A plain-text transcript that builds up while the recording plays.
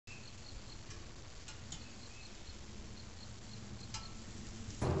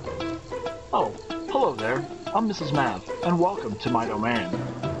Hello there, I'm Mrs. Mav, and welcome to my domain.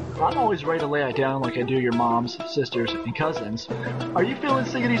 I'm always ready to lay it down like I do your moms, sisters, and cousins. Are you feeling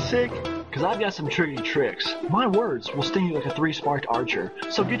sickety sick? Cause I've got some tricky tricks. My words will sting you like a 3-sparked archer,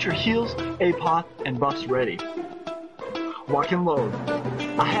 so get your heels, APOC, and buffs ready. Lock and load.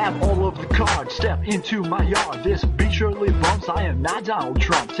 I have all of the cards. Step into my yard. This beat surely bumps. I am not Donald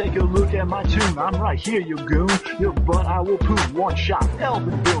Trump. Take a look at my tune. I'm right here, you goon. Your butt I will poo. One shot.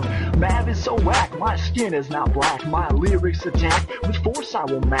 Elvin Boone. Mav is so whack. My skin is not black. My lyrics attack. With force I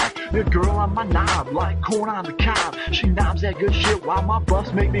will mac. Your girl on my knob. Like corn on the cob. She knobs that good shit while my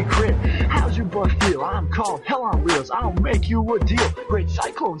buffs make me crit. How's your butt feel? I'm called Hell on Wheels. I'll make you a deal. Great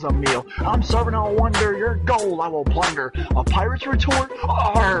cyclones a meal. I'm serving a wonder. Your gold I will plunder. A pirate's retort?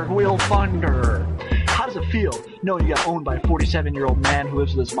 Arr, will thunder. How does it feel knowing you got owned by a 47-year-old man who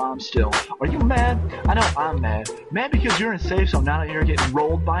lives with his mom still? Are you mad? I know I'm mad. Mad because you're in safe, so now that you're getting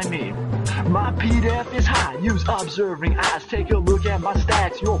rolled by me. My PDF is high. Use observing eyes. Take a look at my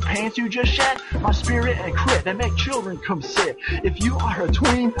stats. Your pants you just shat. My spirit and crit that make children come sit. If you are a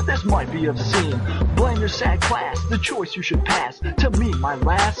tween, this might be obscene. Blame your sad class. The choice you should pass. To me, my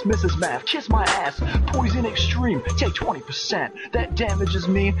last Mrs. Math. Kiss my ass. Poison extreme. Take 20%. That damages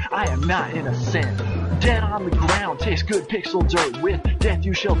me. I am not innocent. Dead on the ground, taste good pixel dirt. With death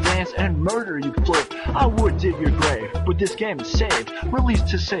you shall dance and murder you flirt. I would dig your grave, but this game is saved. Released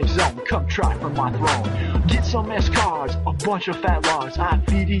to safe zone, come try from my throne. Get some S cards, a bunch of fat logs. I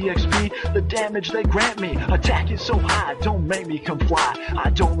feed EXP, the damage they grant me. Attack is so high, don't make me come fly.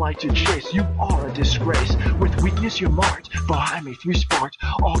 I don't like to chase, you are a disgrace. With weakness you're marked, behind me 3 sparked.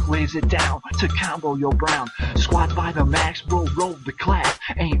 All glaze it down to combo your brown. Squad by the max, bro, roll the class.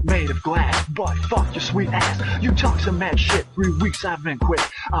 Ain't made of glass, but fuck your sweet ass. You talk some mad shit, 3 weeks I've been quit.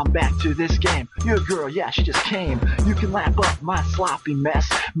 I'm back to this game. Your girl, yeah, she just came. You can lap up my sloppy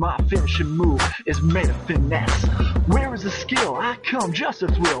mess. My finishing move is made of finesse. Where is the skill? I come just a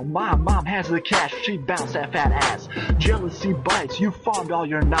thrill. My mom has the cash, she bounced that fat ass. Jealousy bites, you farmed all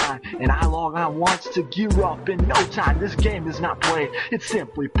your 9. And I log on once to gear up in no time. This game is not played, it's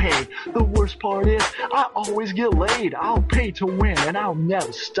simply paid. The worst part is, I always get laid. I'll pay to win and I'll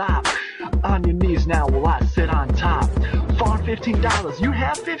never stop. On your knees now while I sit on top. Farm $15, you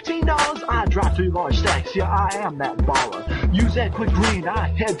have $15? I drop 3 large stacks, yeah I am that baller. Use that quick green, I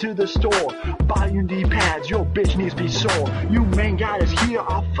head to the store. Buy you D-pads, your bitch needs be sore. You main guy is here,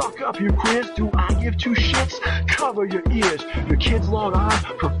 I'll fuck up your quiz. Do I give 2 shits? Cover your ears. Your kids log on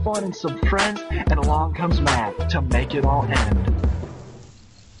for fun and some friends. And along comes Matt to make it all end.